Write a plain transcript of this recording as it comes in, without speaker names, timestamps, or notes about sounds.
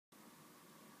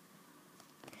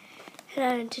Hello,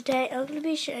 and today I'm going to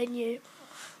be showing you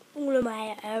all of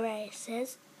my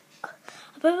erasers. I'll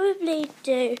probably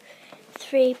do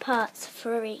 3 parts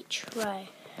for each row.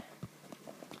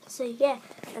 So yeah,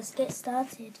 let's get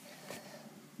started.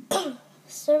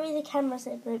 Sorry the camera's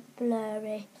a bit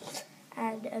blurry,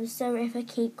 and I'm sorry if I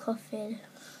keep coughing.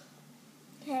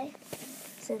 Okay,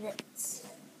 so let's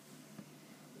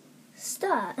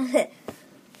start.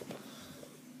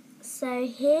 So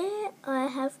here I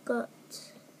have got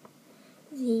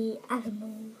the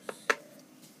animals.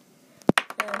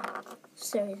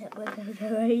 Sorry, that was an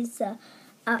eraser.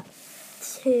 Up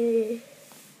to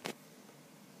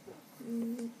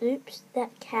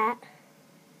that cat,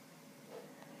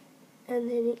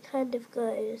 and then it kind of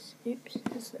goes.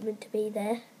 That's not meant to be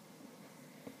there.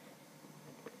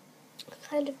 It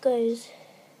kind of goes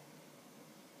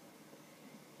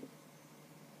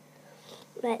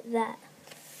like that.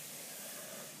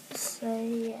 So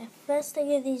yeah, first I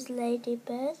get these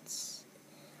ladybirds.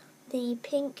 The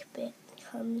pink bit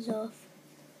comes off,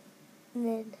 and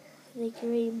then the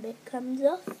green bit comes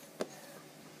off.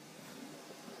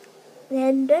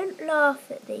 Then don't laugh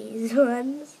at these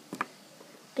ones,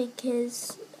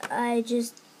 because I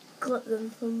just got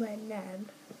them from my nan.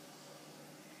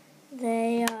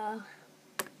 They are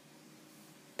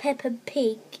Peppa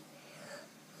Pig.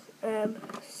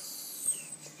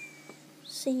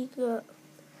 So you got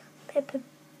Peppa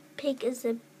Pig as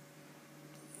a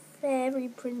fairy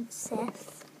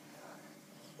princess,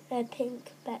 a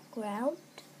pink background.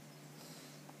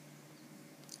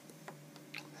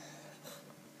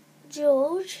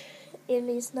 George in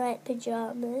his night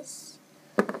pyjamas,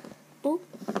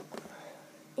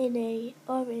 in a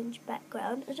orange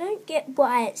background. I don't get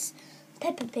why it's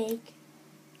Peppa Pig,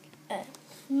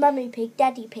 Mummy Pig,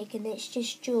 Daddy Pig, and it's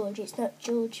just George. It's not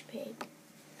George Pig.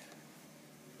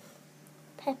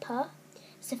 Peppa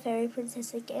is a fairy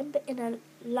princess again, but in a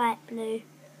light blue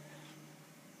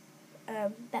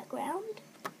background.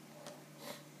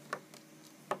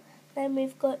 Then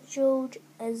we've got George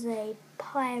as a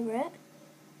pirate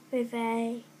with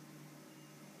a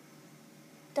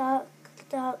dark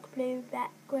blue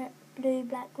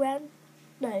background.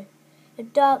 No, a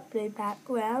dark blue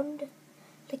background.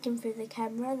 Looking through the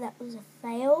camera, that was a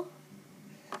fail.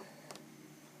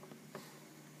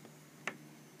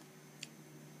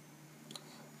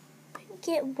 I don't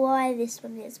get why this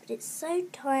one is, but it's so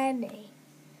tiny.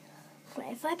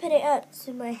 Like if I put it up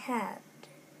to my hand,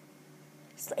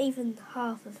 it's not even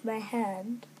half of my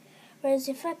hand. Whereas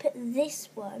if I put this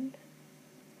one,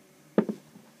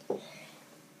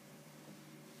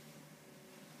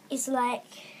 it's like,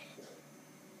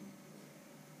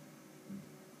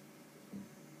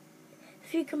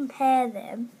 if you compare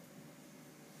them,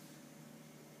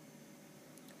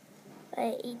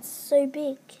 it's so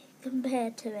big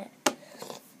compared to it.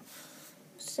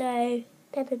 So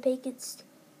Peppa Pig, it's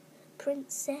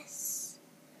princess.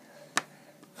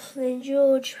 Then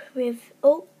George with,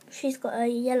 she's got a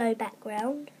yellow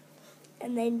background.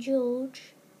 And then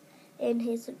George in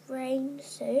his rain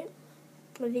suit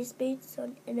with his boots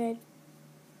on in a,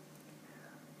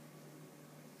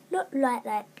 not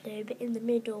light blue, but in the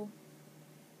middle,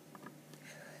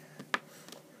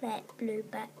 light blue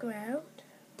background.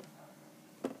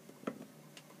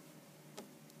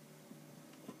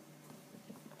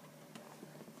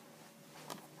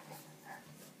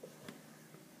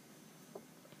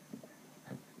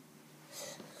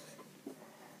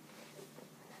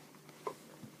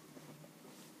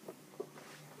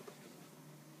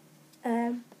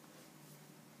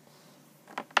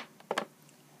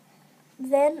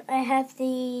 Then I have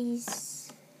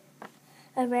these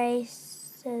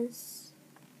erasers.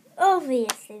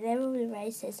 Obviously, they're all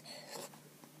erasers.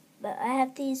 But I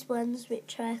have these ones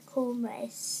which I call my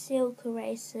silk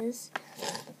erasers.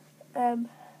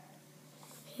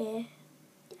 Here,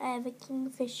 I have a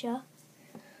kingfisher,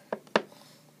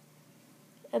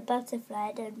 a butterfly,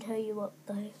 I don't tell you what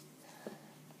though,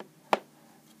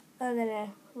 and then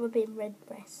a robin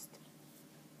redbreast.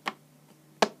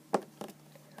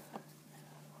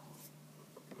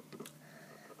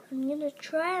 I'm going to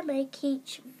try and make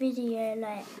each video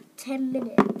like 10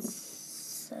 minutes,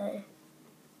 so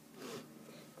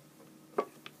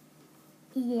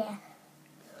yeah.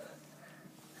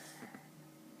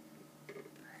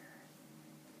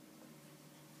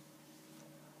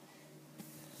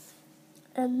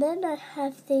 And then I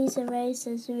have these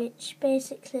erasers which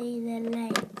basically their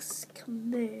legs can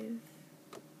move.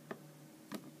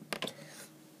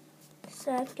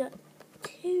 So I've got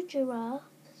 2 giraffes.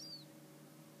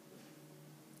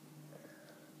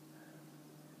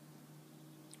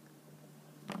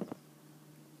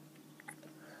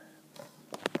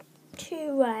 2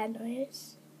 2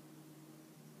 rhinos.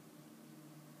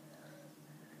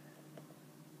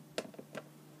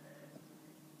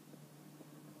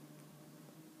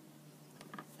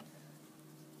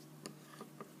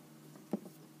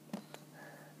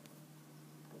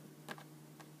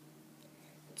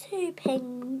 Two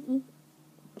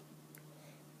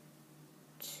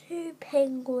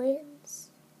penguins.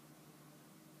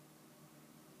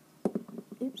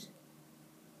 Oops.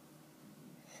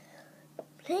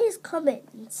 Please comment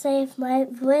and say if my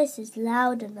voice is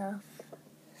loud enough.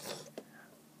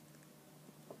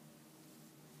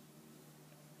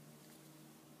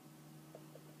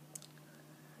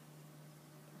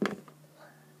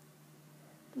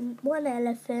 One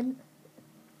elephant.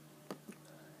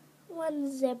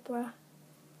 One zebra.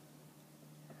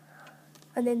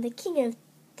 And then the king of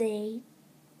the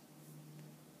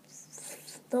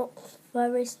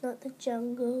forest, not the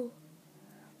jungle.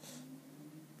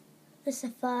 The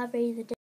safari, the